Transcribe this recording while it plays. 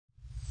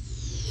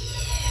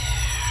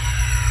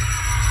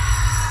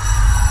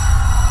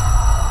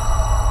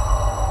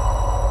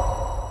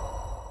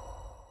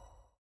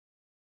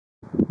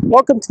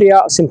Welcome to the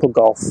Art of Simple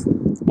Golf.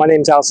 My name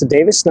is Alistair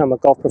Davies and I'm a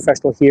golf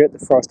professional here at the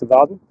Forest of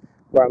Arden,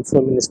 where I'm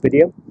filming this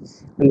video.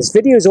 And this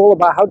video is all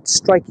about how to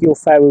strike your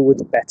fairway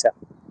woods better.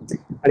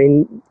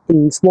 And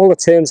in smaller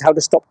terms, how to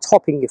stop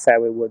topping your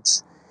fairway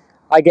woods.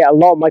 I get a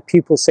lot of my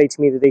pupils say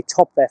to me that they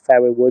top their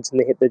fairway woods and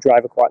they hit their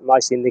driver quite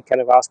nicely, and they kind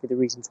of ask me the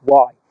reasons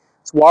why.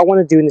 So what I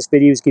want to do in this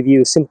video is give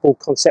you a simple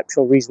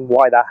conceptual reason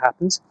why that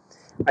happens,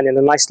 and then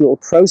a nice little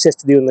process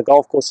to do on the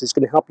golf course is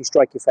going to help you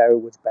strike your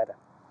fairway woods better.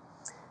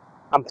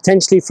 And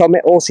potentially from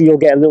it also you'll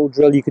get a little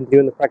drill you can do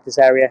in the practice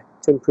area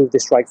to improve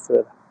this strike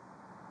further.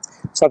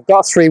 So I've got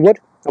a 3-wood,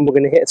 and we're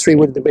going to hit a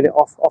 3-wood in a minute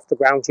off the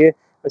ground here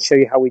and show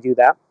you how we do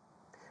that.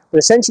 But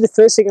essentially the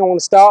first thing I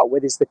want to start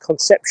with is the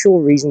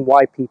conceptual reason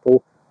why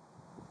people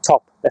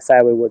top their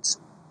fairway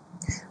woods.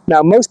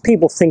 Now most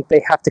people think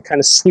they have to kind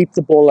of sweep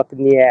the ball up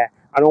in the air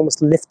and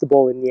almost lift the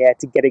ball in the air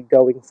to get it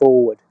going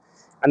forward.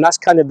 And that's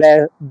kind of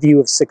their view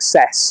of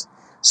success.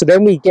 So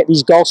then we get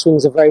these golf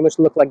swings that very much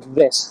look like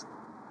this.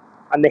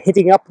 And they're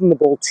hitting up on the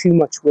ball too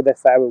much with their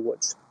fairway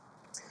woods.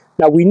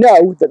 Now we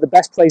know that the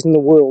best players in the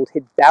world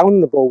hit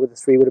down the ball with a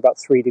 3-wood about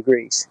 3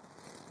 degrees.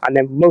 And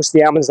then most of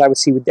the amateurs I would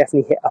see would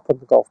definitely hit up on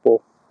the golf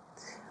ball.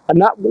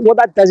 And what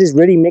that does is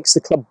really makes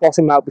the club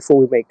bottom out before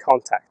we make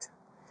contact.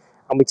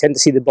 And we tend to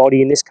see the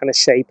body in this kind of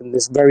shape, and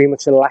there's very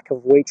much a lack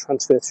of weight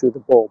transfer through the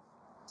ball.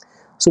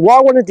 So what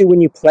I want to do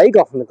when you play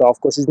golf on the golf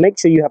course is make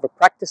sure you have a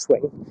practice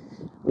swing.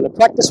 And the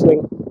practice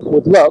swing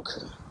would look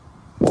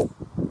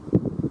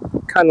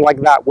kind of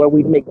like that, where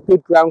we'd make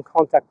good ground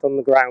contact on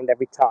the ground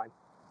every time.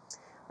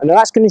 And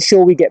that's going to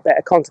ensure we get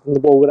better contact on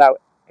the ball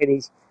without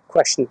any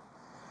question.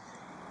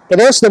 But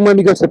also then when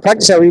we go to the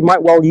practice area, we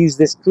might well use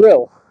this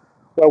drill,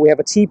 where we have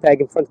a tee peg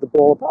in front of the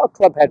ball about a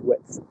club head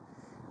width.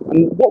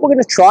 And what we're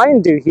going to try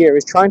and do here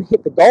is try and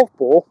hit the golf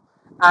ball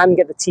and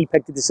get the tee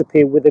peg to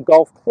disappear with a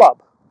golf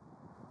club,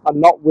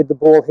 and not with the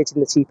ball hitting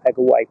the tee peg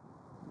away.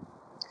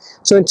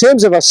 So in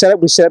terms of our setup,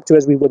 we set up to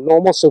as we would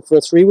normal. So for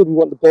a 3-wood, we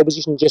want the ball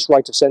position just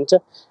right of center,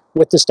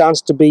 with the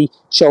stance to be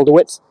shoulder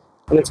width.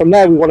 And then from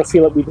there, we want to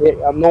feel like we hit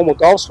a normal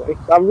golf swing.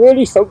 I'm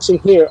really focusing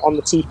here on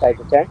the tee peg,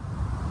 okay?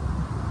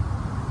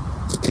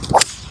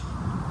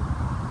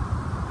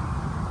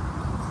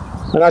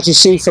 And as you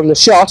see from the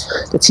shot,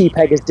 the tee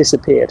peg has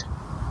disappeared.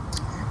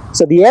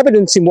 So the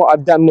evidence in what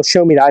I've done will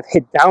show me that I've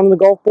hit down on the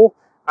golf ball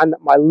and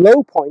that my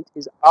low point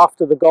is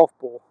after the golf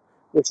ball,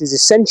 which is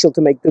essential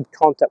to make good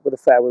contact with a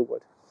fairway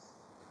wood.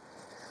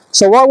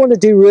 So what I want to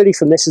do really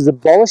from this is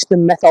abolish the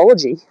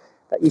methodology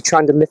that you're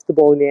trying to lift the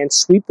ball in the air and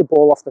sweep the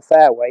ball off the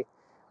fairway,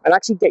 and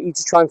actually get you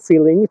to try and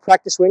feel in your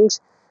practice swings.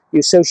 You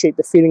associate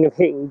the feeling of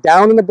hitting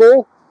down on the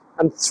ball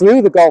and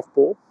through the golf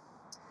ball,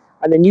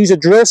 and then use a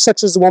drill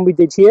such as the one we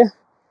did here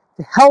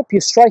to help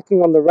your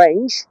striking on the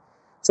range,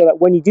 so that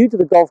when you do to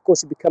the golf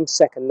course, it becomes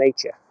second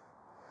nature.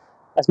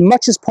 As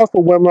much as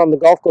possible when we're on the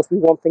golf course, we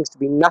want things to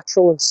be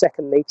natural and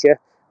second nature,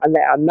 and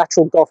let our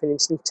natural golfing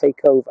instinct take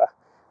over.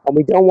 And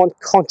we don't want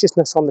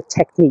consciousness on the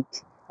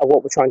technique of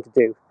what we're trying to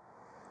do.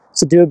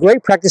 So do a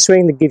great practice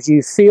swing that gives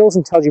you feels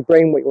and tells your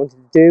brain what you wanted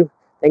to do,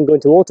 then go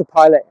into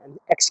autopilot and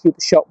execute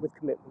the shot with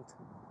commitment.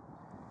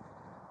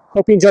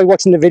 Hope you enjoyed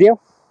watching the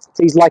video.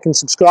 Please like and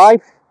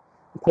subscribe,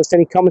 and post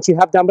any comments you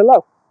have down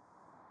below.